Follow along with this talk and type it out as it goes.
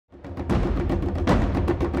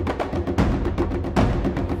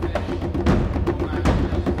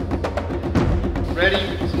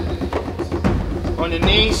Ready? On your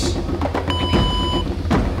knees.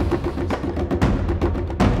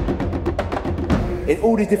 In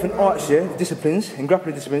all these different arts, yeah, disciplines, in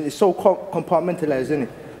grappling disciplines, it's so compartmentalized, isn't it?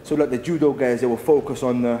 So like the judo guys, they will focus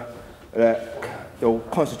on they'll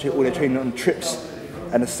concentrate all their training on trips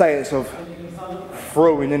and the science of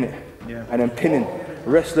throwing, in it, and then pinning.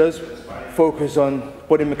 Wrestlers focus on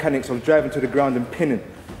body mechanics of driving to the ground and pinning.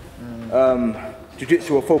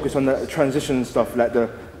 Jiu-Jitsu will focus on the transition stuff, like the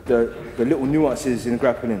little nuances in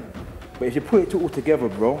grappling. But if you put it all together,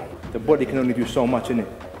 bro, the body can only do so much, innit?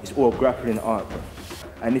 It's all grappling art, bro.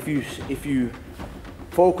 And if you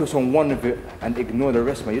focus on one of it and ignore the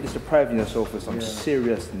rest, man, you're just depriving yourself of some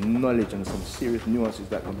serious knowledge and some serious nuances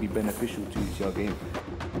that can be beneficial to your game.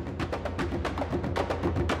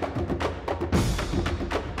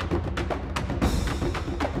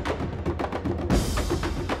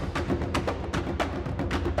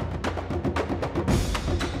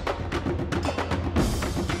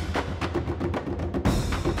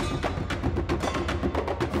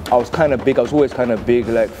 I was kind of big, I was always kind of big,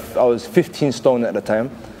 like I was 15 stone at the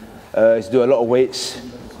time. I used to do a lot of weights.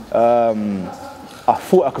 I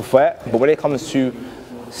thought I could fight, but when it comes to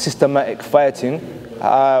systematic fighting,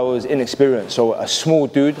 I was inexperienced. So a small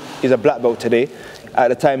dude, he's a black belt today. At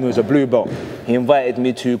the time he was a blue belt. He invited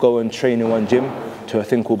me to go and train in one gym to a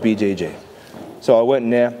thing called BJJ. So I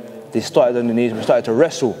went there, they started on the knees, we started to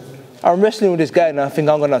wrestle. I'm wrestling with this guy and I think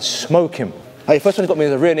I'm gonna smoke him. Like, first one he got me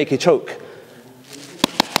was a rear naked choke.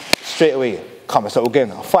 Straight away, come on, so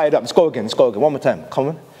again, I fired up, let's go again, one more time, come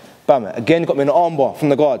on. Bam, again, got me in an armbar from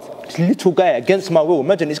the guard. This little guy, against my will.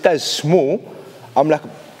 Imagine this guy's small, I'm like a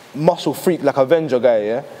muscle freak, like a Avenger guy,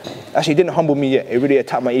 yeah? Actually, he didn't humble me yet, it really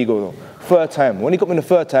attacked my ego though. Third time, when he got me the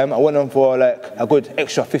third time, I went on for like a good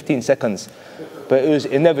extra 15 seconds. But it was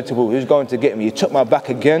inevitable, he was going to get me. He took my back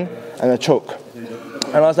again, and a choke.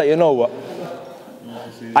 And I was like, you know what?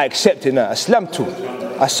 I accept it now, I slam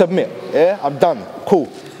to, I submit, yeah? I'm done, cool.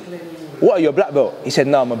 What are you, a black belt? He said,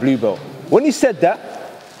 no, I'm a blue belt. When he said that,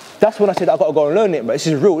 that's when I said, I've got to go and learn it, but this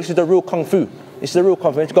is real, this is the real Kung Fu. This is the real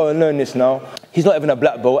Kung Fu, let's go and learn this now. He's not even a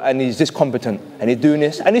black belt, and he's this competent, and he's doing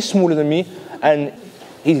this, and he's smaller than me, and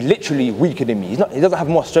he's literally weaker than me. He doesn't have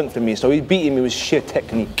more strength than me, so he's beating me with sheer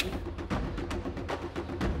technique.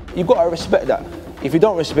 You've got to respect that. If you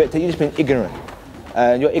don't respect it, you're just being ignorant,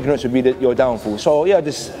 and your ignorance will be your downfall. So yeah,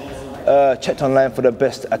 just checked online for the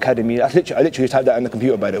best academy. I literally typed that on the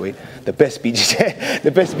computer, by the way. The best BJJ, the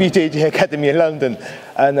best BJJ academy in London.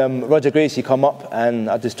 And Roger Gracie come up, and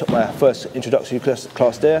I just took my first introductory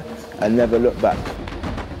class there, and never looked back.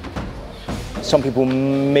 Some people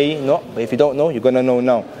may not, but if you don't know, you're gonna know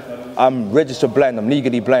now. I'm registered blind, I'm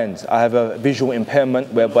legally blind. I have a visual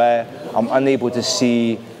impairment whereby I'm unable to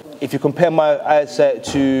see. If you compare my eyesight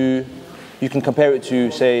to, you can compare it to,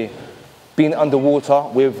 say, being underwater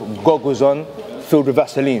with goggles on, filled with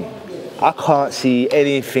Vaseline. I can't see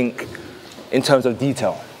anything in terms of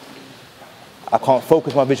detail. I can't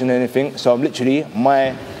focus my vision on anything, so I'm literally,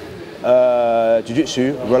 my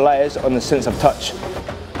jiu-jitsu relies on the sense of touch.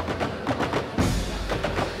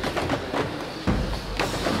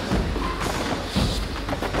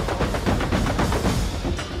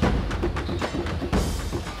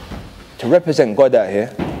 To represent God out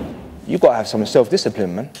here, you got to have some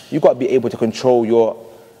self-discipline, man. You got to be able to control your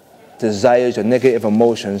desires, your negative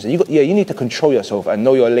emotions. You need to control yourself and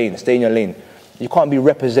know your lane, stay in your lane. You can't be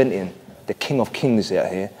representing the King of Kings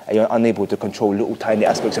out here and you're unable to control little tiny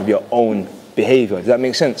aspects of your own behavior. Does that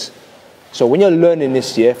make sense? So when you're learning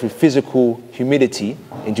this year through physical humility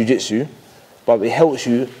in jiu-jitsu, but it helps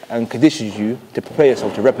you and conditions you to prepare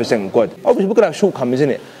yourself to represent God. Obviously, we're going to have shortcomings,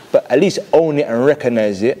 innit? But at least own it and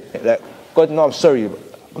recognize it. Like, God, no, I'm sorry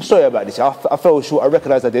about this. I fell short, I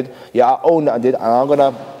recognize I did. Yeah, I own that I did, and I'm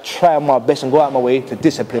gonna try my best and go out my way to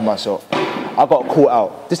discipline myself. I got caught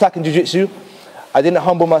out. Just like in jiu-jitsu, I didn't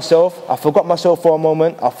humble myself. I forgot myself for a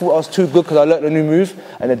moment. I thought I was too good because I learned a new move,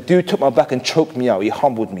 and the dude took my back and choked me out. He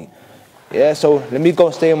humbled me. Yeah, so let me go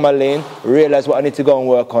and stay in my lane, realize what I need to go and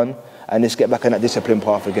work on, and just get back on that discipline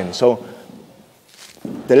path again. So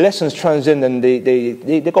the lessons transcend and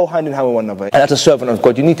they go hand in hand with one another. And as a servant of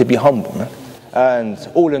God, you need to be humble, man. And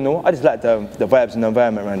all in all, I just like the vibes and the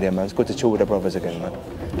environment around there, man. It's good to chill with the brothers again, man.